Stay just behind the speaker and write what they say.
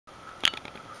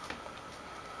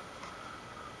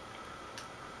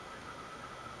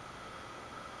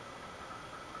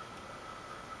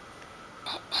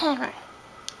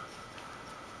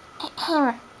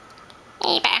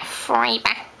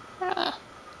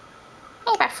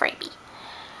Freebie.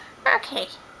 Okay,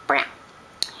 Brown.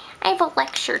 I have a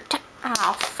lecture to...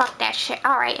 Oh, fuck that shit.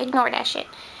 Alright, ignore that shit.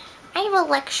 I have a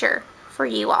lecture for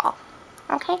you all.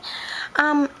 Okay?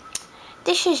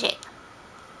 This is it.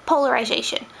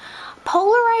 Polarization.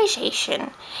 Polarization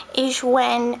is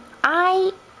when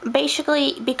I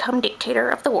basically become dictator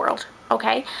of the world.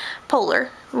 Okay? Polar.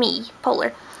 Me.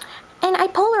 Polar. And I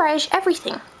polarize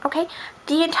everything. Okay?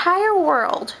 The entire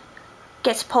world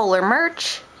gets polar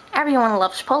merch. Everyone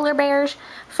loves polar bears.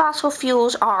 Fossil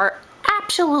fuels are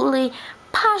absolutely,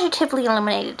 positively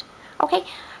eliminated. Okay?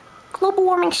 Global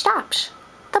warming stops.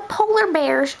 The polar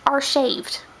bears are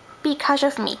saved because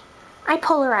of me. I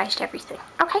polarized everything.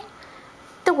 Okay?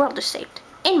 The world is saved.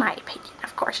 In my opinion,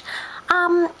 of course.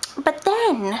 But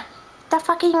then the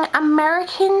fucking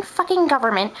American fucking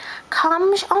government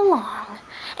comes along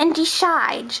and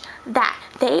decides that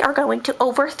they are going to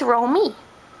overthrow me.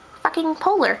 Fucking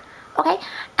polar. Okay?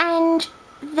 And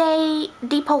they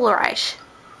depolarize.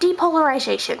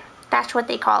 Depolarization. That's what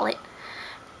they call it.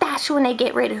 That's when they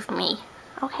get rid of me.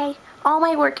 Okay? All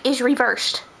my work is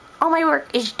reversed. All my work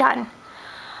is done.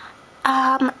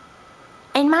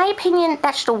 In my opinion,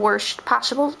 that's the worst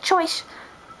possible choice.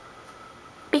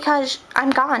 Because I'm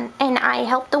gone and I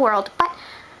help the world. But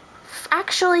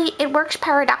actually, it works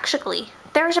paradoxically.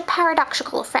 There's a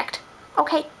paradoxical effect.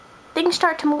 Okay? Things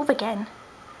start to move again.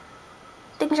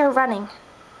 Things are running.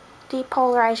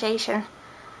 Depolarization.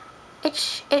 It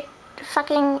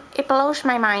blows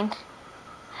my mind.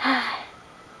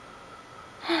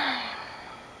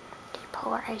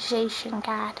 Depolarization,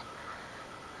 God.